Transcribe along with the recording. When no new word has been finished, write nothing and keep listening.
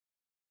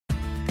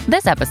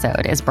This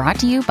episode is brought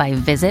to you by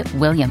Visit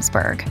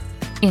Williamsburg.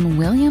 In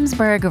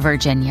Williamsburg,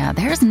 Virginia,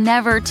 there's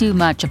never too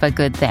much of a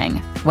good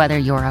thing. Whether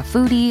you're a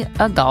foodie,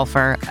 a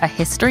golfer, a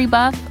history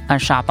buff, a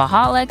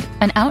shopaholic,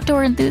 an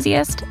outdoor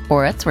enthusiast,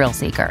 or a thrill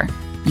seeker,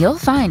 you'll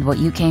find what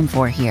you came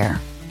for here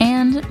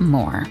and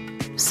more.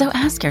 So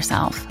ask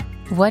yourself,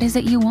 what is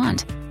it you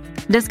want?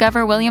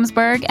 Discover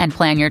Williamsburg and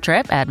plan your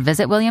trip at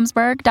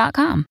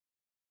visitwilliamsburg.com.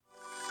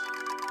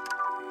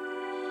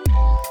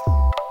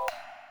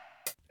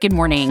 Good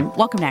morning.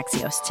 Welcome to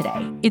Axios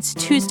Today. It's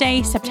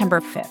Tuesday,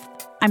 September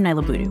 5th. I'm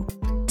Nyla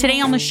Boodoo.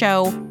 Today on the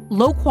show,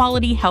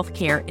 low-quality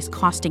healthcare is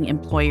costing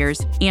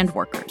employers and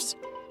workers.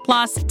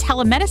 Plus,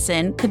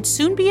 telemedicine could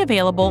soon be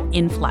available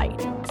in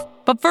flight.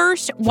 But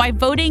first, why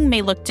voting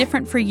may look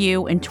different for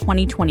you in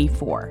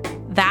 2024.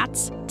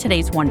 That's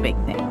today's one big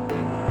thing.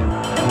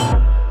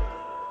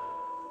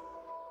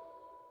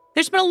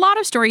 There's been a lot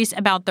of stories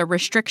about the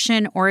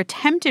restriction or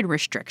attempted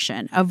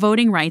restriction of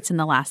voting rights in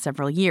the last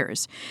several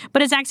years.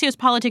 But as Axios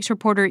politics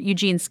reporter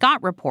Eugene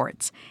Scott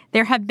reports,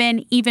 there have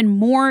been even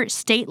more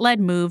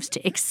state-led moves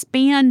to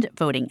expand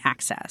voting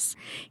access.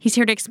 He's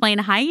here to explain.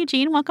 Hi,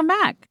 Eugene. Welcome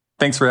back.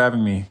 Thanks for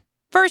having me.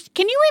 First,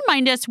 can you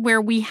remind us where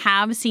we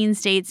have seen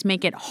states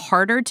make it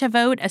harder to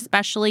vote,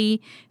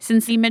 especially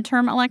since the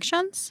midterm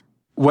elections?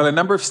 Well, a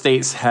number of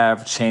states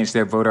have changed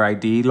their voter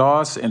ID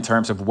laws in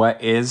terms of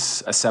what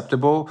is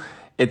acceptable.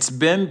 It's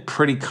been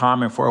pretty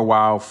common for a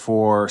while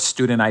for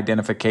student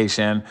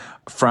identification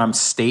from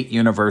state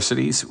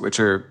universities, which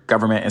are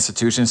government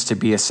institutions, to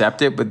be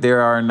accepted. But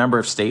there are a number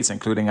of states,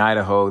 including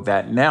Idaho,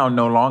 that now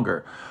no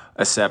longer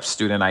accept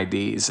student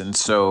IDs. And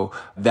so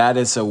that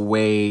is a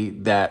way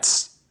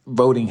that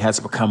voting has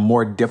become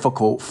more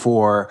difficult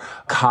for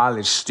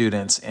college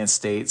students in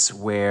states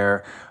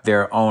where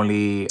their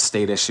only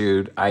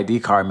state-issued ID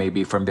card may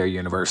be from their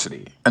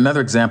university. Another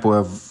example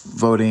of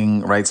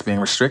voting rights being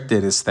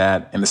restricted is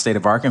that in the state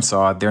of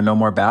Arkansas, there are no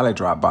more ballot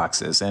drop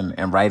boxes,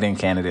 and write-in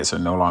candidates are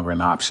no longer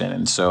an option.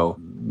 And so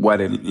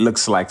what it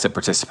looks like to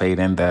participate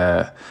in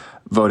the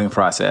voting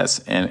process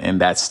in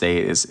that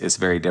state is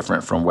very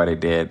different from what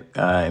it did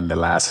in the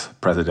last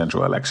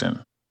presidential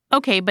election.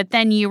 Okay, but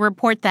then you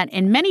report that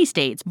in many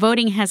states,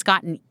 voting has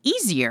gotten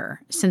easier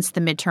since the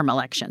midterm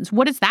elections.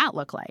 What does that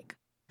look like?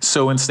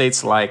 So in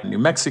states like New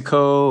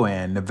Mexico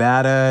and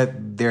Nevada,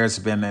 there's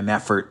been an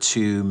effort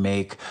to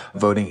make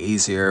voting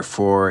easier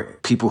for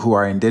people who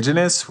are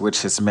indigenous,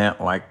 which has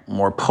meant like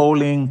more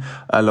polling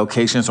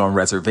locations on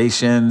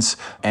reservations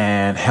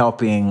and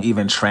helping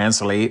even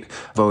translate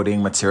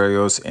voting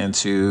materials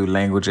into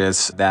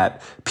languages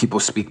that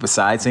people speak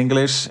besides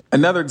English.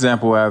 Another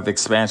example of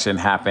expansion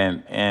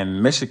happened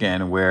in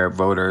Michigan, where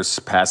voters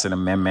passed an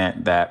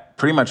amendment that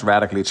pretty much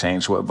radically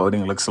changed what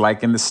voting looks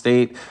like in the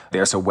state.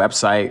 There's a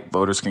website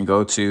voters can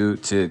go to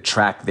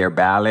track their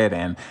ballot,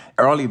 and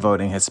early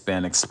voting has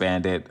been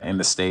expanded in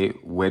the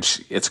state,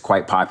 which it's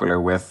quite popular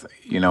with,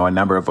 a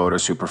number of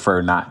voters who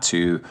prefer not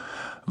to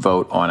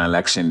vote on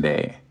Election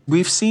Day.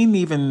 We've seen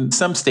even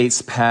some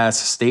states pass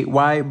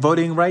statewide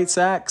voting rights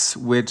acts,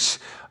 which,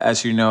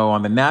 as you know,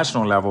 on the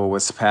national level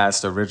was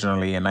passed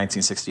originally in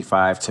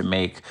 1965 to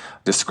make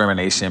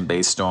discrimination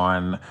based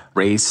on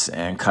race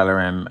and color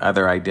and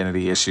other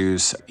identity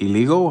issues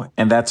illegal.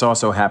 And that's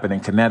also happened in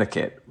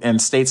Connecticut. In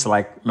states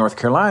like North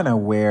Carolina,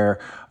 where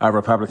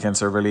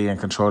Republicans are really in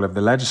control of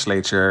the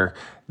legislature,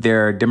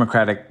 their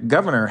Democratic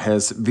governor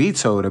has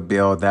vetoed a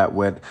bill that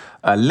would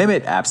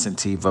limit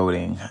absentee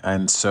voting.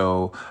 And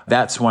so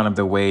that's one of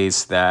the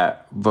ways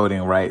that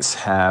voting rights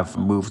have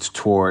moved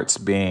towards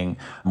being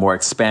more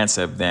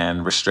expansive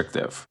than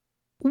restrictive.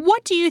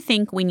 What do you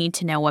think we need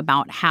to know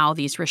about how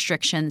these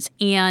restrictions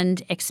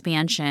and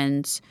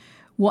expansions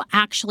will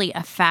actually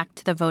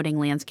affect the voting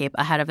landscape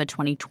ahead of the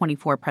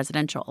 2024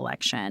 presidential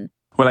election?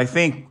 Well, I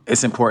think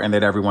it's important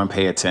that everyone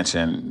pay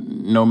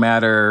attention, no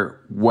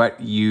matter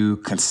what you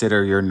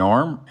consider your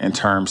norm in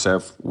terms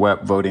of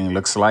what voting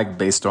looks like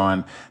based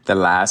on the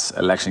last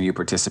election you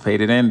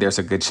participated in. There's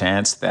a good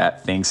chance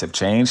that things have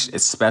changed,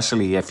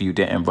 especially if you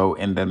didn't vote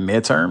in the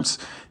midterms.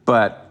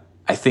 But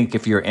I think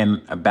if you're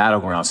in a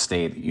battleground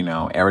state,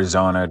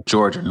 Arizona,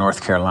 Georgia,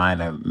 North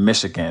Carolina,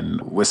 Michigan,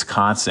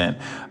 Wisconsin,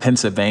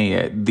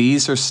 Pennsylvania,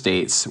 these are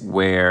states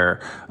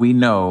where we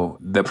know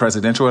the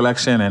presidential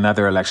election and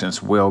other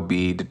elections will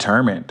be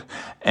determined.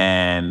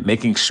 And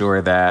making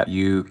sure that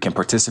you can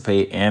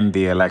participate in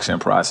the election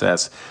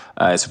process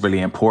is really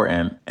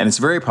important. And it's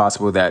very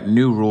possible that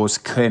new rules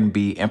could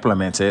be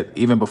implemented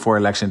even before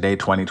Election Day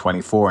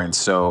 2024. And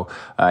so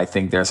I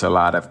think there's a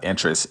lot of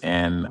interest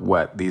in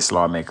what these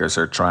lawmakers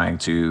are trying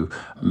to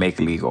make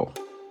legal.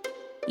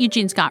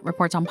 Eugene Scott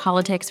reports on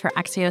politics for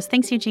Axios.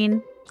 Thanks,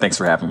 Eugene. Thanks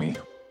for having me.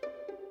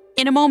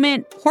 In a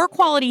moment, poor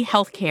quality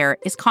healthcare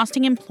is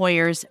costing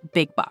employers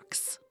big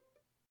bucks.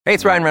 Hey,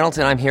 it's Ryan Reynolds,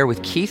 and I'm here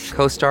with Keith,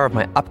 co-star of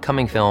my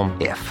upcoming film,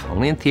 If,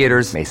 only in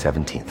theaters May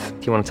 17th.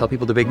 Do you want to tell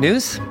people the big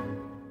news?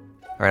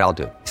 All right, I'll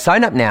do it.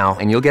 Sign up now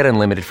and you'll get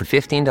unlimited for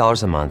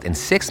 $15 a month and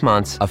 6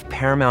 months of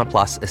Paramount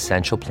Plus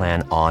Essential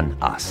Plan on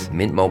us.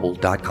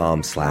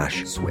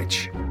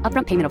 MintMobile.com/switch.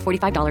 Upfront payment of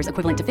 $45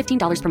 equivalent to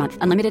 $15 per month.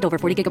 Unlimited over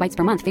 40 gigabytes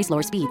per month. Face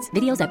lower speeds.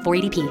 Videos at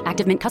 480p.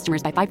 Active Mint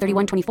customers by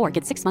 531.24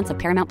 get 6 months of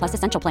Paramount Plus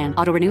Essential Plan.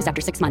 Auto renews after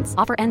 6 months.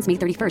 Offer ends May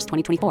 31st,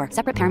 2024.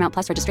 Separate Paramount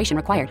Plus registration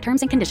required.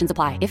 Terms and conditions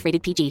apply if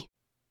rated PG.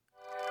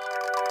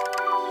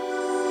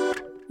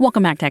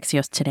 Welcome back to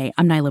Axios Today.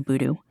 I'm Naila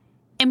Boodoo.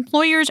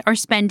 Employers are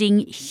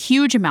spending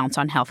huge amounts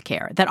on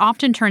healthcare that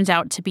often turns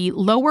out to be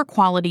lower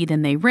quality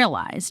than they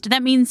realized.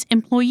 That means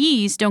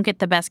employees don't get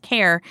the best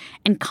care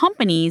and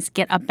companies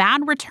get a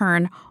bad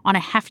return on a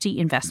hefty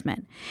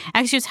investment.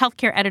 Axios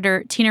healthcare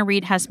editor Tina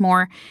Reed has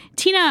more.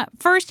 Tina,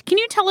 first, can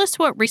you tell us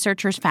what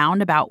researchers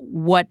found about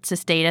what's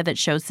this data that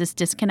shows this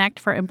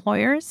disconnect for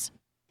employers?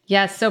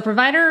 Yes, so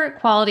provider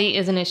quality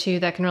is an issue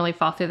that can really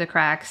fall through the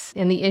cracks.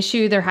 And the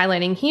issue they're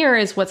highlighting here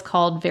is what's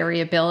called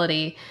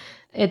variability.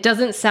 It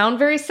doesn't sound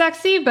very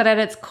sexy, but at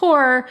its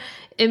core,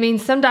 it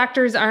means some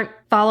doctors aren't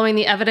following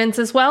the evidence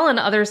as well and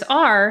others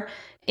are,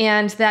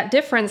 and that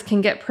difference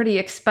can get pretty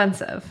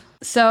expensive.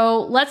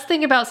 So let's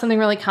think about something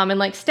really common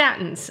like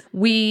statins.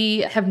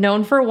 We have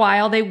known for a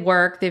while they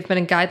work. They've been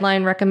a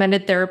guideline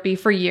recommended therapy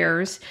for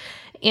years.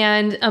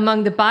 And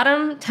among the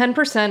bottom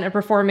 10% of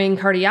performing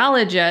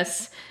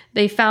cardiologists,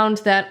 they found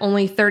that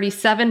only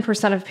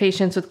 37% of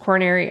patients with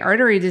coronary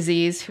artery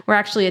disease were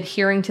actually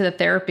adhering to the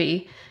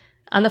therapy.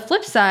 On the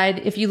flip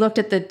side, if you looked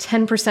at the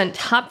 10%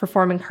 top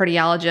performing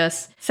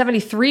cardiologists,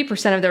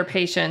 73% of their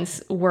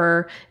patients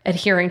were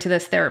adhering to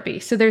this therapy.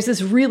 So there's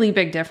this really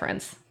big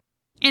difference.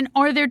 And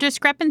are there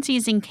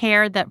discrepancies in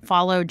care that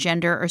follow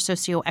gender or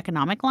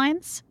socioeconomic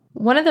lines?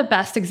 One of the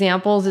best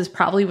examples is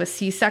probably with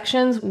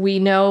C-sections. We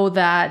know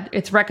that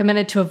it's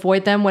recommended to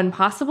avoid them when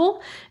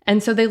possible.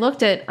 And so they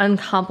looked at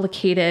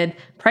uncomplicated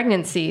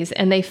pregnancies,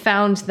 and they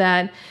found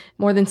that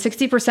more than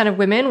 60% of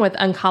women with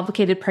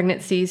uncomplicated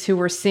pregnancies who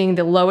were seeing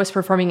the lowest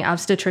performing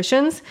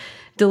obstetricians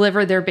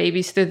delivered their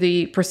babies through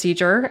the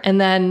procedure.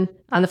 And then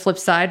on the flip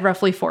side,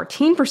 roughly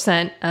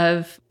 14%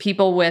 of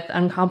people with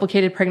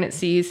uncomplicated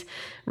pregnancies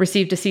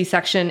received a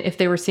C-section if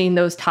they were seeing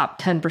those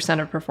top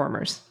 10% of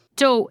performers.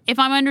 So if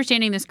I'm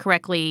understanding this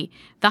correctly,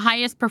 the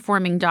highest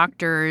performing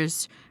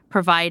doctors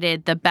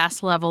provided the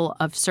best level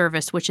of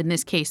service, which in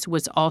this case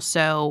was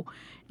also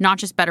not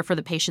just better for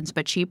the patients,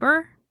 but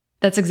cheaper?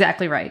 That's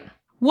exactly right.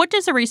 What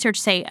does the research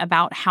say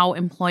about how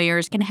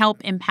employers can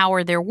help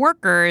empower their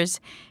workers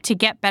to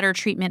get better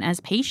treatment as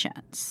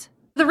patients?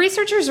 The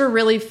researchers are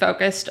really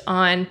focused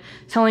on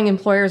telling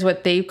employers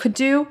what they could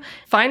do,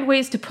 find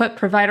ways to put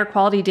provider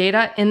quality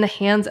data in the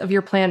hands of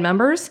your plan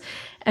members,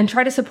 and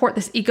try to support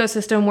this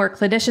ecosystem where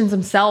clinicians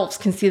themselves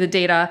can see the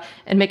data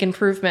and make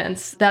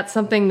improvements. That's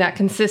something that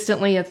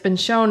consistently has been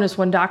shown is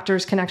when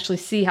doctors can actually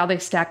see how they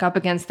stack up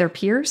against their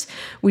peers.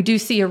 We do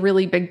see a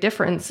really big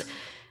difference.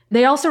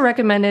 They also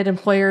recommended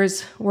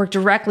employers work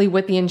directly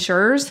with the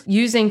insurers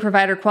using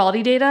provider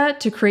quality data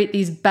to create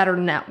these better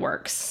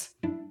networks.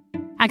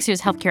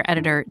 Axios healthcare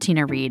editor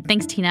Tina Reed.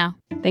 Thanks, Tina.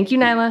 Thank you,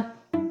 Naila.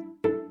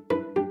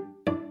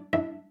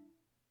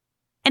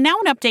 And now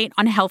an update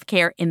on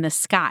healthcare in the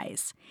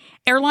skies.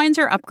 Airlines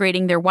are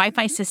upgrading their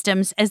Wi-Fi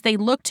systems as they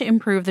look to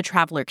improve the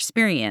traveler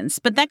experience,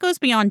 but that goes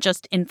beyond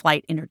just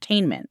in-flight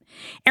entertainment.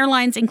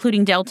 Airlines,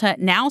 including Delta,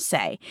 now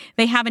say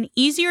they have an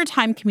easier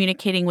time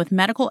communicating with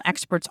medical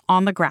experts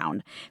on the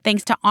ground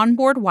thanks to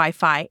onboard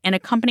Wi-Fi and a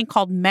company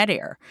called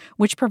MedAir,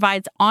 which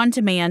provides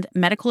on-demand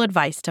medical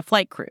advice to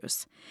flight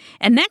crews.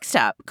 And next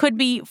up could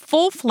be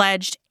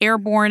full-fledged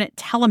airborne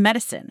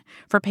telemedicine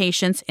for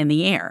patients in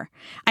the air.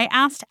 I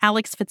asked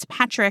Alex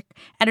Fitzpatrick,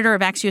 editor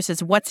of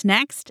Axios' What's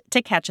Next,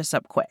 to catch us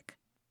up quick.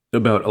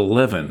 About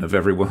 11 of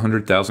every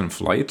 100,000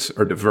 flights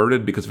are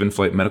diverted because of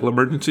in-flight medical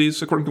emergencies,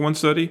 according to one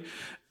study.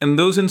 And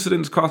those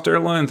incidents cost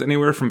airlines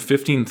anywhere from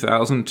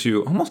 $15,000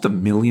 to almost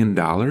 $1 million.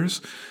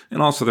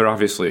 And also, they're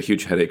obviously a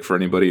huge headache for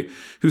anybody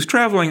who's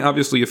traveling.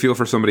 Obviously, you feel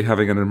for somebody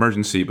having an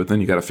emergency, but then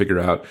you got to figure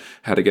out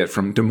how to get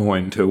from Des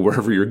Moines to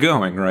wherever you're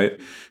going, right?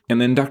 And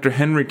then Dr.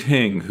 Henry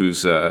Ting,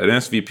 who's an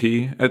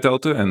SVP at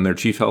Delta and their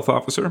chief health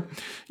officer,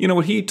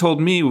 what he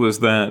told me was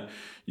that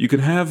you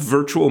can have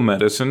virtual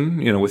medicine,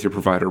 with your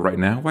provider right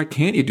now. Why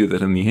can't you do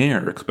that in the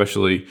air,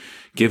 especially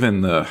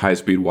given the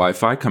high-speed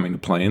Wi-Fi coming to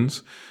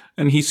planes?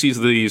 And he sees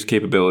these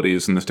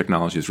capabilities and this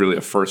technology as really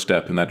a first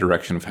step in that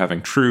direction of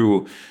having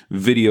true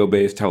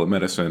video-based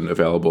telemedicine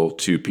available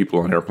to people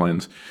on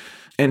airplanes.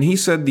 And he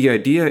said the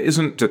idea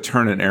isn't to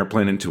turn an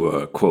airplane into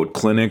a, quote,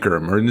 clinic or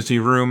emergency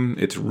room.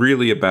 It's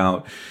really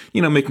about,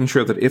 making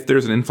sure that if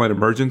there's an in-flight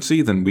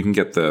emergency, then we can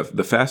get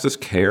the fastest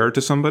care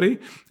to somebody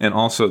and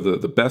also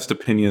the best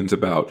opinions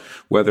about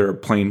whether a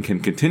plane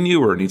can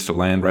continue or needs to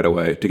land right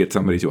away to get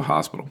somebody to a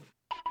hospital.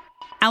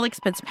 Alex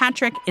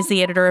Fitzpatrick is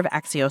the editor of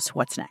Axios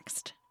What's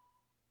Next.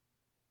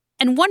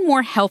 And one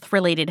more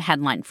health-related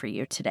headline for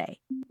you today.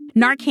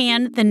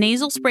 Narcan, the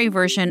nasal spray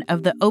version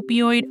of the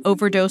opioid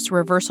overdose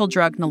reversal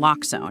drug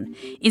naloxone,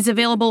 is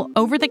available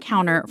over the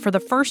counter for the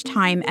first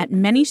time at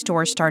many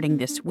stores starting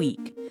this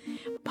week.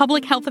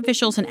 Public health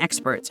officials and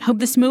experts hope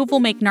this move will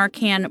make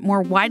Narcan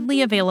more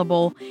widely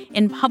available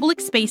in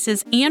public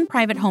spaces and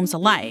private homes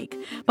alike,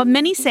 but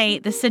many say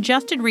the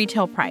suggested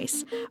retail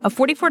price of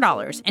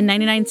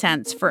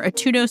 $44.99 for a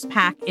 2-dose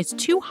pack is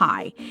too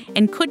high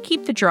and could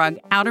keep the drug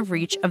out of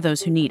reach of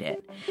those who need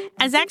it.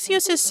 As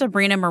Axios'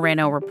 Sabrina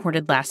Moreno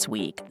reported last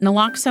week,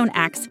 naloxone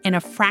acts in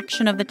a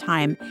fraction of the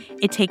time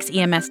it takes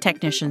EMS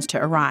technicians to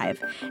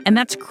arrive, and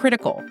that's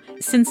critical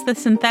since the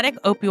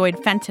synthetic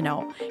opioid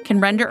fentanyl can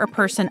render a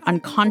person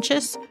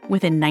unconscious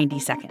within 90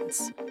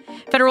 seconds.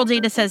 Federal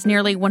data says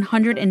nearly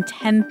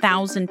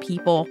 110,000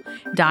 people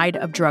died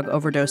of drug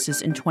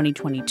overdoses in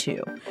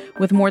 2022,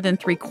 with more than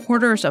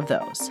 3/4 of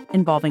those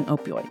involving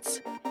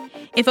opioids.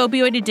 If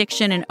opioid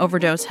addiction and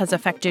overdose has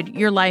affected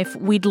your life,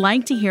 we'd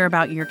like to hear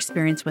about your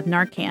experience with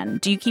Narcan.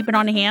 Do you keep it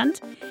on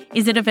hand?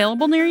 Is it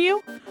available near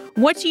you?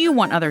 What do you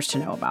want others to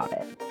know about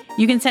it?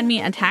 You can send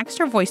me a text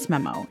or voice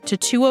memo to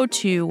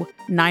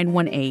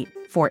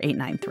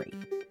 202-918-4893.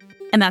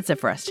 And that's it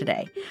for us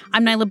today.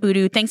 I'm Niala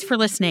Boodhoo. Thanks for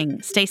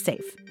listening. Stay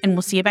safe, and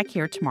we'll see you back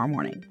here tomorrow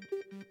morning.